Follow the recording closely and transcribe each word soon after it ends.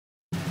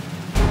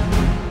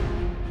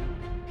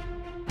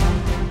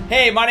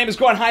Hey, my name is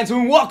Hinds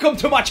and welcome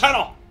to my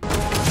channel!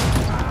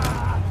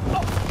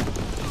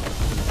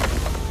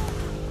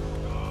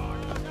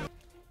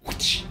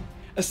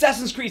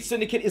 Assassin's Creed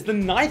Syndicate is the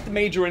 9th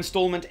major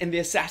installment in the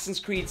Assassin's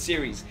Creed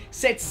series.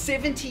 Set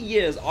 70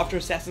 years after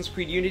Assassin's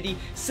Creed Unity,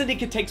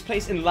 Syndicate takes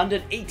place in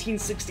London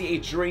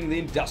 1868 during the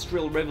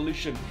Industrial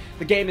Revolution.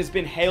 The game has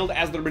been hailed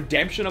as the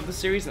redemption of the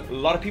series, and a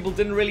lot of people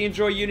didn't really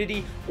enjoy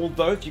Unity,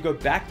 although if you go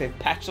back, they've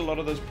patched a lot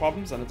of those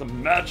problems and it's a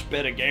much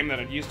better game than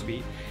it used to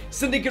be.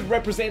 Syndicate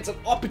represents an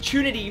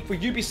opportunity for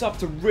Ubisoft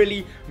to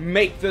really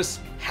make this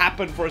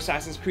happen for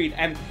Assassin's Creed,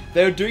 and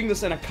they're doing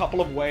this in a couple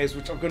of ways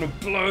which are going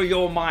to blow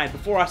your mind.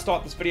 Before I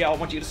start this video, I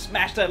want you to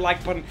smash that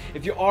like button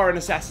if you are an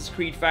Assassin's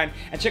Creed fan,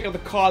 and check out the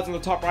cards in the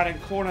top right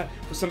hand corner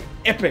for some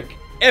epic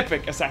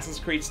Assassin's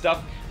Creed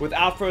stuff.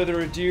 Without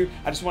further ado,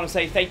 I just want to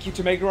say thank you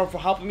to Megaron for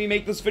helping me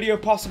make this video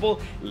possible.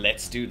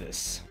 Let's do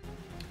this.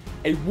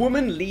 A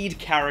woman lead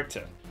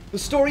character. The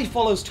story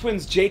follows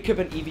twins Jacob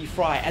and Evie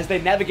Fry as they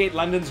navigate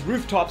London's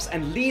rooftops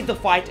and lead the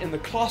fight in the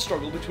class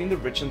struggle between the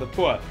rich and the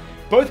poor.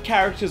 Both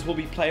characters will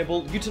be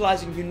playable,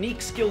 utilizing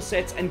unique skill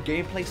sets and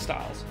gameplay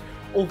styles.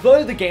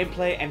 Although the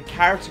gameplay and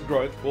character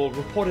growth will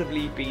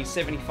reportedly be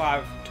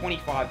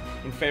 75-25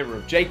 in favor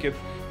of Jacob,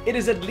 it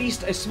is at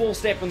least a small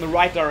step in the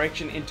right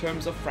direction in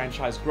terms of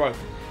franchise growth.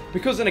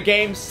 Because in a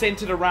game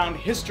centered around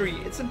history,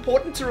 it's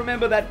important to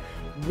remember that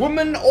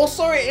women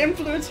also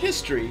influence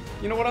history.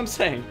 You know what I'm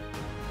saying?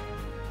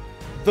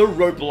 The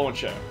rope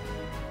launcher.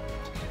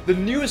 The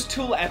newest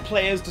tool at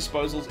players'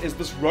 disposals is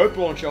this rope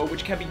launcher,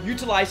 which can be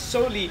utilized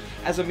solely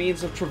as a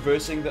means of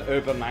traversing the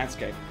urban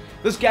landscape.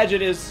 This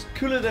gadget is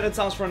cooler than it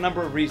sounds for a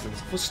number of reasons.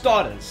 For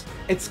starters,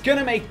 it's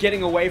gonna make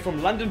getting away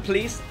from London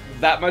police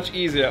that much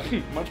easier.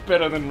 Much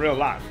better than real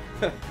life.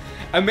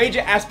 A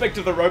major aspect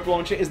of the rope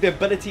launcher is the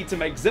ability to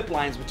make zip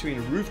lines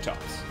between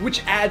rooftops,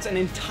 which adds an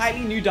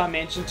entirely new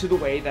dimension to the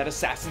way that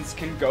assassins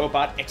can go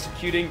about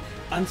executing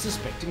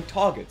unsuspecting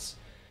targets.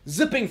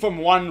 Zipping from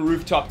one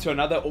rooftop to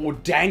another or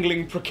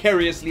dangling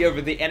precariously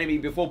over the enemy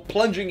before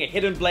plunging a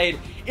hidden blade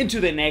into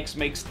their necks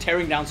makes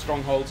tearing down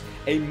strongholds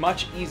a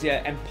much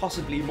easier and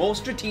possibly more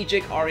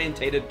strategic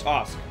orientated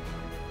task.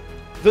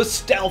 The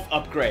stealth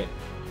upgrade.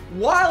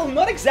 While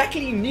not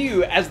exactly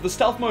new, as the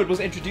stealth mode was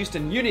introduced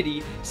in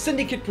Unity,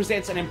 Syndicate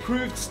presents an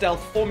improved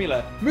stealth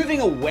formula, moving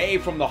away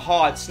from the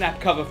hard snap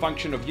cover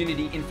function of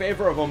Unity in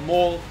favor of a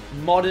more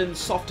modern,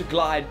 softer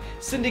glide.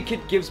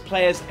 Syndicate gives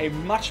players a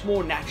much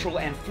more natural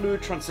and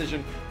fluid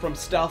transition from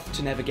stealth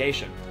to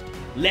navigation.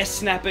 Less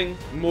snapping,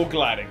 more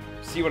gliding.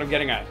 See what I'm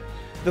getting at?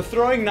 The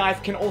throwing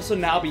knife can also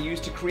now be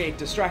used to create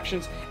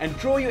distractions and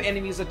draw your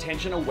enemy's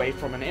attention away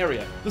from an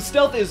area. The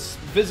stealth is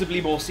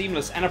visibly more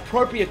seamless and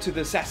appropriate to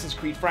the Assassin's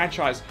Creed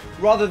franchise,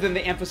 rather than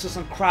the emphasis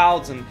on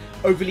crowds and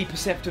overly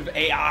perceptive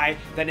AI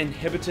that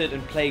inhibited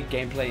and plagued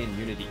gameplay in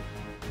Unity.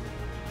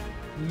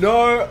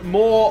 No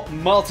more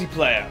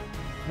multiplayer.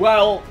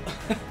 Well,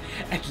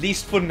 at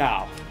least for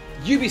now.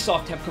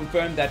 Ubisoft have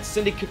confirmed that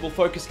Syndicate will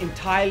focus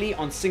entirely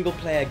on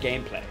single-player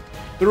gameplay.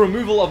 The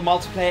removal of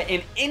multiplayer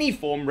in any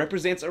form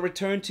represents a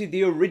return to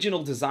the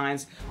original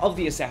designs of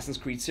the Assassin's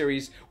Creed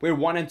series, where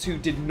 1 and 2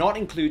 did not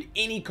include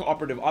any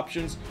cooperative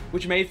options,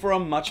 which made for a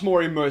much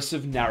more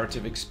immersive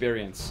narrative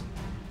experience.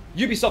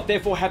 Ubisoft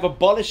therefore have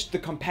abolished the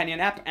companion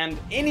app and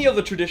any of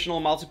the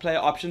traditional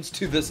multiplayer options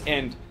to this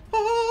end.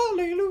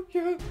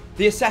 Hallelujah.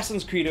 The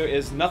Assassin's Credo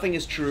is nothing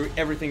is true,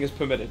 everything is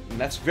permitted,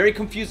 and that's very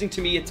confusing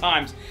to me at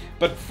times,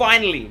 but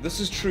finally this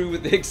is true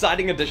with the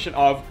exciting addition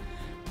of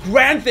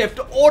Grand Theft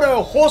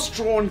Auto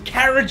horse-drawn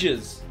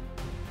carriages.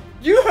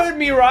 You heard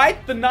me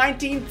right, the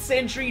 19th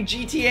century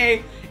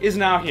GTA is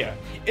now here.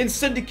 In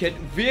Syndicate,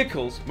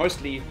 vehicles,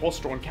 mostly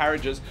horse-drawn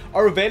carriages,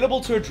 are available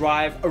to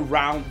drive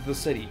around the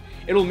city.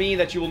 It'll mean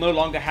that you will no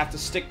longer have to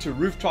stick to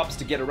rooftops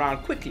to get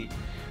around quickly.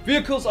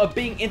 Vehicles are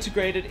being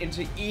integrated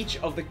into each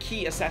of the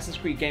key Assassin's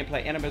Creed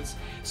gameplay elements,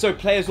 so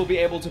players will be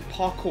able to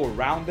parkour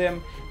around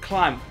them,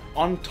 climb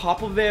on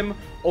top of them,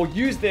 or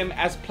use them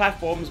as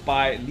platforms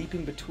by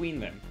leaping between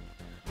them.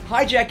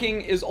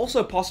 Hijacking is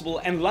also possible,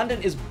 and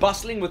London is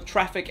bustling with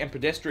traffic and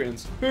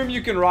pedestrians, whom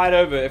you can ride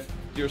over if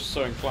you're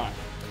so inclined.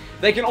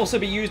 They can also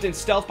be used in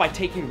stealth by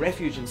taking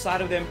refuge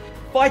inside of them.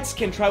 Fights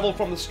can travel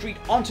from the street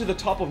onto the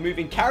top of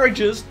moving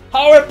carriages.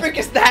 How epic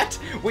is that?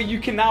 Where you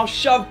can now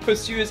shove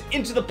pursuers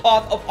into the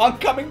path of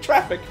oncoming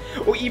traffic,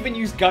 or even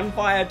use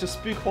gunfire to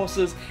spook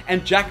horses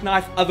and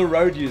jackknife other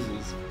road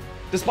users.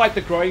 Despite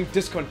the growing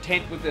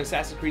discontent with the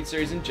Assassin's Creed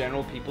series in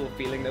general, people are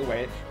feeling their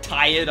way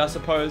tired, I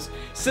suppose,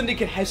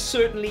 Syndicate has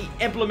certainly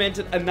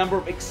implemented a number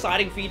of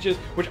exciting features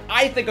which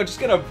I think are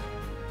just gonna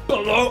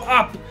blow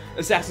up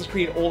Assassin's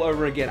Creed all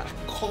over again. I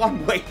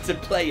can't wait to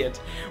play it.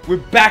 We're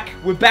back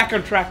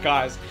on track,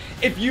 guys.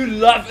 If you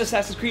love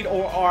Assassin's Creed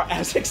or are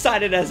as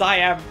excited as I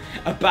am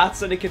about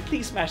Syndicate,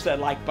 please smash that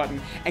like button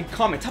and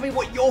comment. Tell me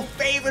what your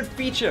favorite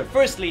feature,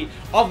 firstly,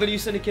 of the new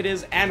Syndicate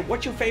is, and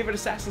what your favorite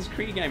Assassin's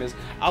Creed game is.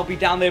 I'll be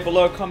down there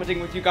below commenting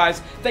with you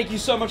guys. Thank you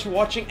so much for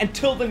watching.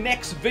 Until the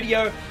next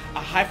video, a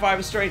high five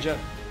a stranger.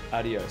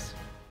 Adios.